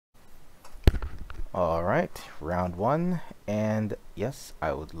Alright, round one, and yes,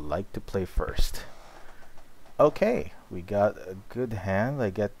 I would like to play first. Okay, we got a good hand. I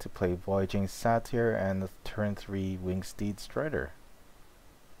get to play Voyaging Satyr and the turn 3 Wingsteed Strider.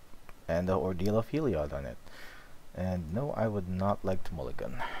 And the Ordeal of Heliod on it. And no, I would not like to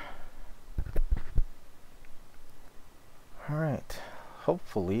mulligan. Alright,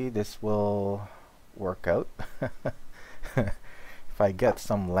 hopefully this will work out. If I get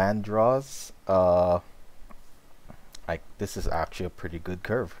some land draws, this is actually a pretty good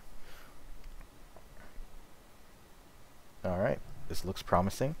curve. Alright, this looks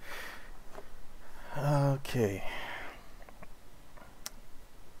promising. Okay.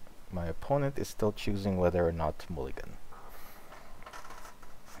 My opponent is still choosing whether or not to mulligan.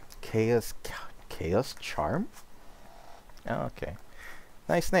 Chaos Charm? Oh, okay.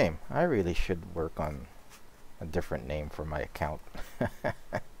 Nice name. I really should work on a different name for my account.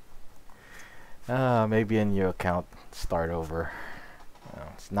 Maybe a new account, start over.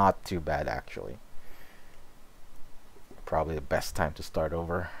 It's not too bad actually. Probably the best time to start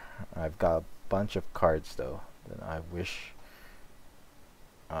over. I've got a bunch of cards though that I wish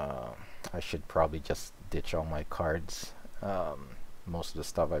I should probably just ditch all my cards. Most of the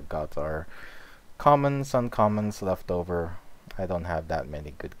stuff I've got are commons, uncommons left over. I don't have that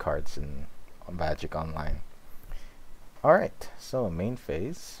many good cards in Magic Online. Alright, so main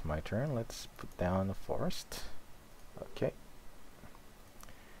phase, my turn. Let's put down a forest. Okay.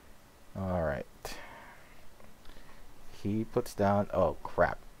 Alright. He puts down, oh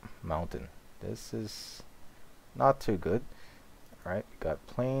crap, mountain. This is not too good. Alright, we got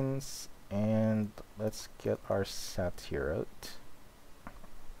plains, and let's get our satyr out.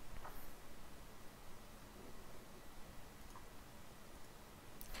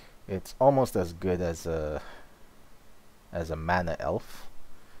 It's almost as good as a mana elf.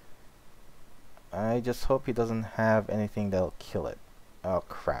 I just hope he doesn't have anything that'll kill it. Oh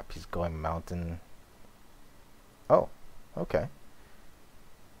crap, he's going mountain. Oh, okay.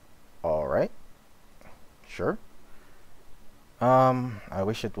 Alright. Sure. I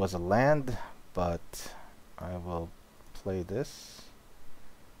wish it was a land, but I will play this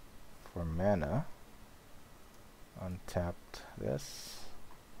for mana. Untapped this.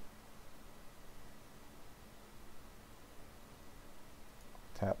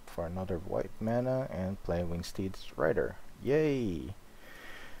 Tap for another white mana and play Wingsteed Strider. Yay!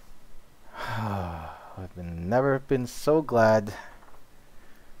 I've never been so glad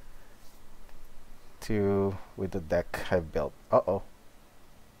with the deck I've built. Uh-oh.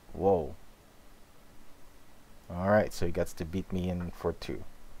 Whoa. Alright, so he gets to beat me in for 2.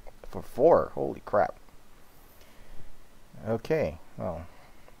 For 4! Holy crap. Okay, well.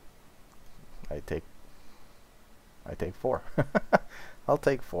 I take 4. I'll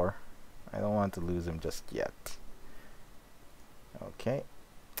take 4. I don't want to lose him just yet. Okay.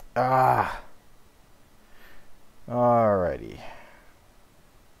 Alrighty.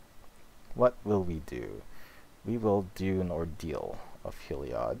 What will we do? We will do an Ordeal of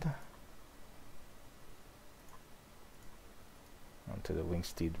Heliod. Onto the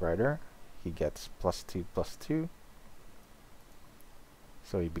Wingsteed Rider. He gets +2/+2.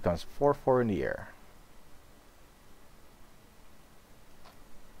 So he becomes 4/4 in the air.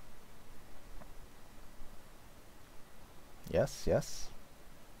 Yes, yes.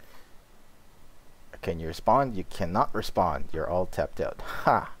 Can you respond? You cannot respond. You're all tapped out.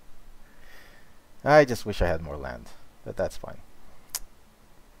 Ha! I just wish I had more land, but that's fine.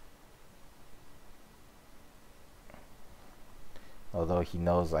 Although he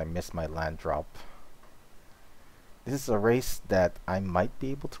knows I missed my land drop. This is a race that I might be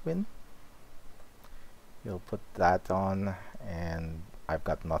able to win. He'll put that on, and I've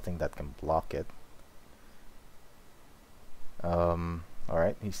got nothing that can block it.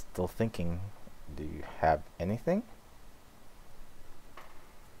 Alright, he's still thinking. Do you have anything?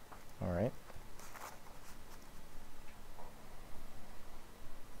 Alright.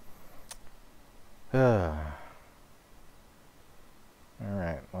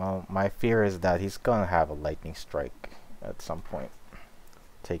 Alright, well, my fear is that he's gonna have a lightning strike at some point.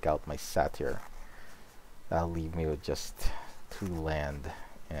 Take out my satyr. That'll leave me with just 2 land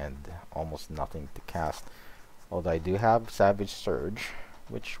and almost nothing to cast. Although I do have Savage Surge,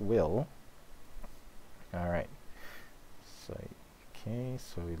 which will. Alright. So, okay,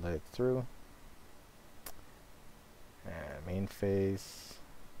 so we let it through. And main phase.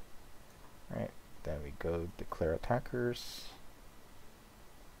 Alright, then we go declare attackers.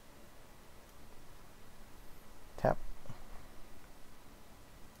 Tap.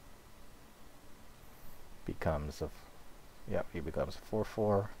 Becomes a, yep, he becomes a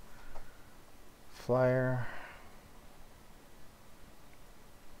 4/4. Flyer.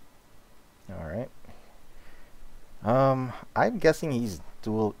 All right. I'm guessing he's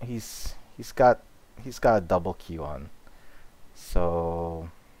dual. He's got a double Q on. So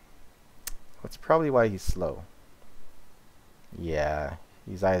that's probably why he's slow. Yeah,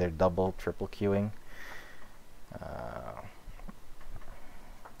 he's either double, triple queuing.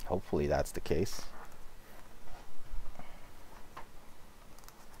 Hopefully that's the case.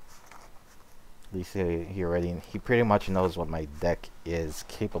 At least he pretty much knows what my deck is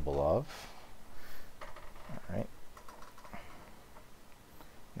capable of. Alright.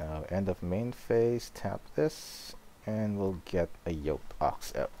 Now end of main phase, tap this, and we'll get a Yoked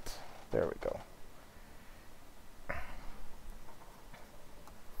Ox out. There we go.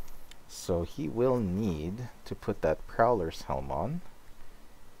 So he will need to put that Prowler's Helm on,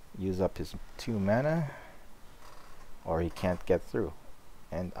 use up his 2 mana, or he can't get through.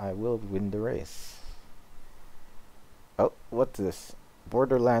 And I will win the race. Oh, what's this?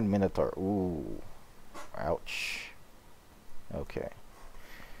 Borderland Minotaur. Ooh. Ouch. Okay.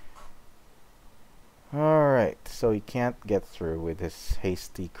 Alright, so he can't get through with his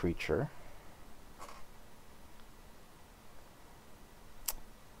hasty creature.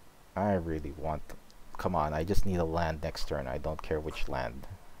 I really want... Come on, I just need a land next turn. I don't care which land.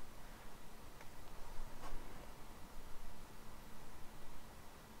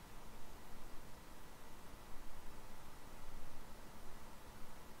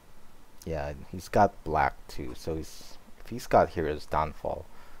 Yeah, he's got black too, so if he's got Hero's Downfall,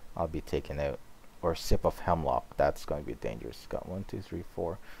 I'll be taken out. Or Sip of Hemlock, that's going to be dangerous. He's got 1, 2, 3,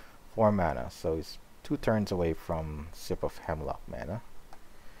 4 mana, so he's 2 turns away from Sip of Hemlock mana.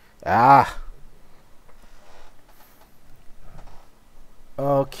 Ah!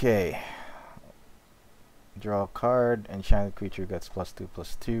 Okay. Draw a card, enchanted creature gets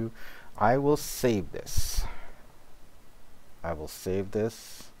 +2/+2. I will save this. I will save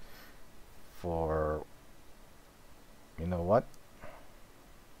this for, you know what?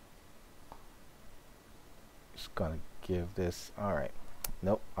 Just gonna give this, alright.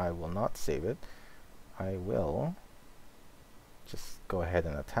 Nope, I will not save it. I will just go ahead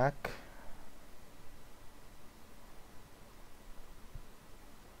and attack.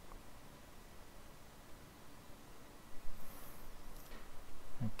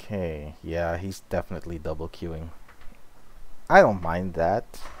 Okay, yeah, he's definitely double queuing. I don't mind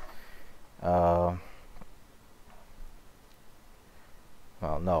that. Well,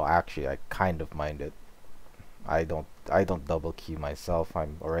 no, actually, I kind of mind it. I don't double queue myself. I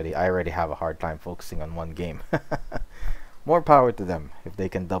already have a hard time focusing on one game. More power to them if they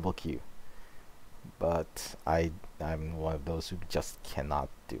can double queue. But I'm one of those who just cannot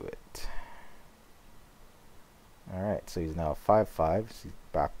do it. Alright, so he's now 5/5. So he's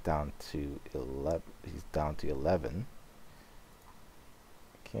back down to 11. He's down to 11.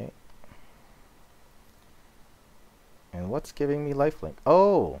 Okay. And what's giving me lifelink?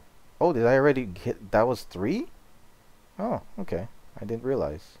 Oh! Oh, did I already hit? That was 3? Oh, okay. I didn't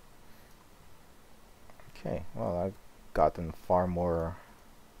realize. Okay, well, I've gotten far more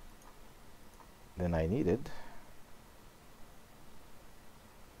than I needed.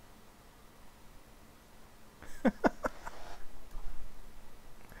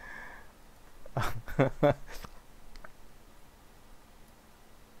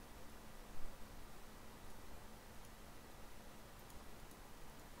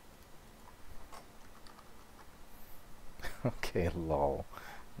 Okay, lol.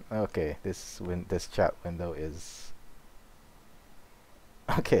 Okay, this chat window is...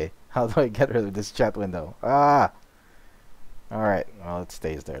 Okay, how do I get rid of this chat window? Ah! Alright, well, it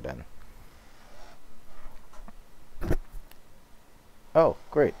stays there then. Oh,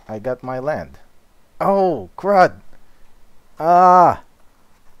 great, I got my land. Oh, crud! Ah!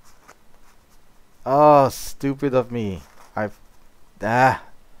 Oh, stupid of me.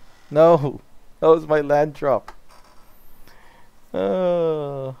 No! That was my land drop.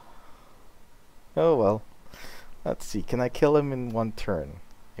 Oh. Oh well. Let's see. Can I kill him in one turn?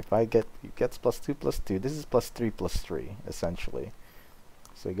 If he gets +2/+2. This is +3/+3 essentially.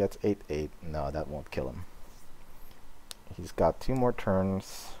 So he gets 8/8. No, that won't kill him. He's got 2 more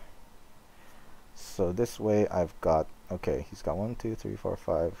turns. So this way I've got, okay, he's got 1, 2, 3, 4,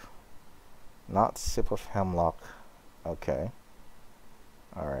 5. Not Sip of Hemlock. Okay.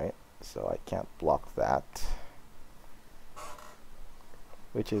 Alright. So I can't block that,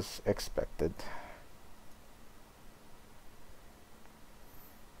 which is expected.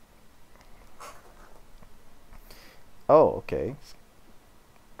 Oh, okay.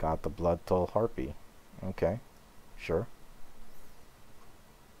 Got the Blood Toll Harpy. Okay, sure.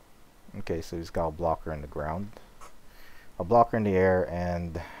 Okay, so he's got a blocker in the ground, a blocker in the air,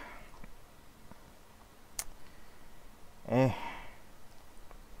 and yeah,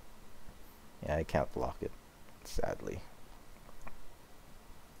 I can't block it, sadly.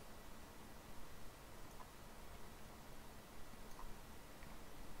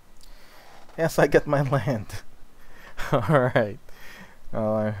 Yes, I get my land. Alright.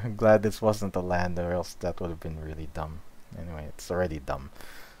 Well, I'm glad this wasn't a land, or else that would have been really dumb. Anyway, it's already dumb.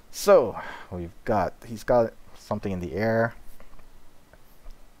 So, he's got something in the air.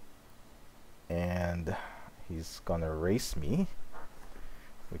 And he's gonna race me,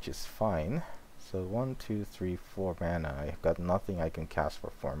 which is fine. So 1, 2, 3, 4 mana. I've got nothing I can cast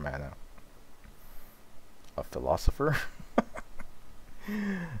for 4 mana. A philosopher?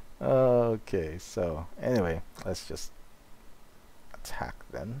 Okay, so anyway, let's just attack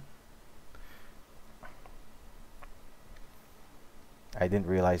then. I didn't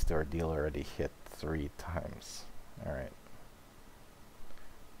realize the ordeal already hit 3 times. Alright.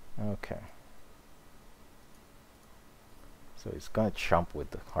 Okay. So he's gonna chump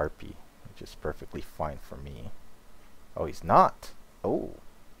with the harpy, which is perfectly fine for me. Oh, he's not! Oh!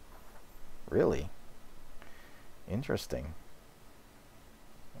 Really? Interesting.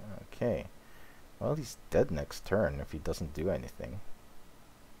 Okay. Well, he's dead next turn if he doesn't do anything.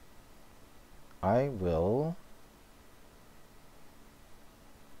 I will...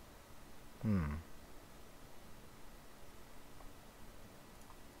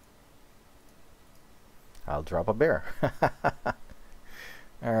 I'll drop a bear.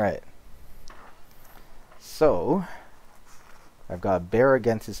 Alright. So, I've got a bear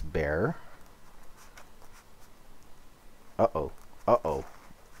against his bear. Uh-oh. Uh-oh.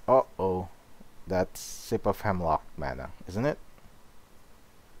 Uh-oh. That's Sip of Hemlock mana, isn't it?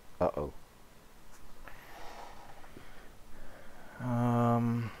 Uh-oh.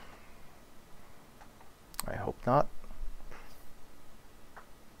 I hope not.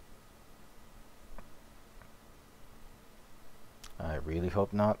 I really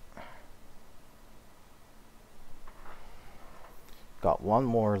hope not. Got one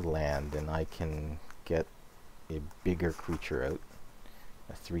more land and I can get a bigger creature out.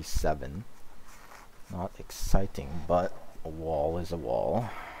 A 3/7. Not exciting, but a wall is a wall.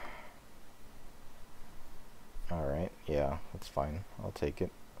 Alright, yeah, that's fine. I'll take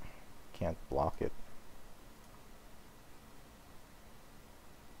it. Can't block it.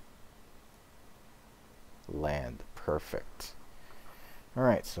 Land. Perfect.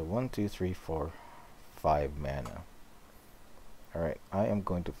 Alright, so 1, 2, 3, 4, 5 mana. Alright, I am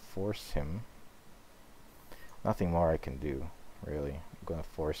going to force him. Nothing more I can do, really. I'm going to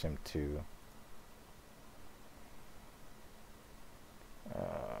force him to...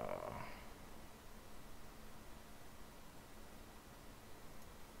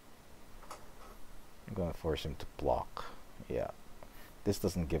 I'm going to force him to block. Yeah. This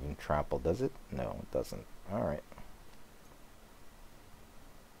doesn't give him trample, does it? No, it doesn't. Alright.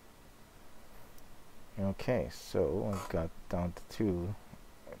 Okay, so I've got down to 2.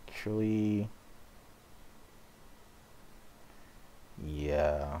 Actually...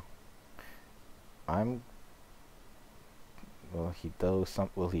 Yeah. Will he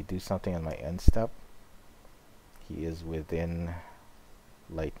do something on my end step? He is within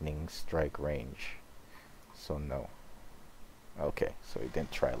lightning strike range. So no. Okay, so he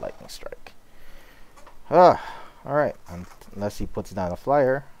didn't try lightning strike. Alright. Unless he puts down a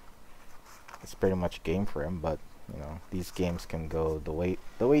flyer, it's pretty much game for him, but you know, these games can go the way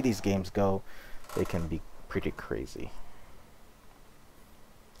these games go, they can be pretty crazy.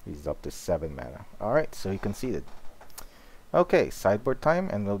 He's up to 7 mana. Alright, so he conceded. Okay, sideboard time,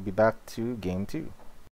 and we'll be back to game 2.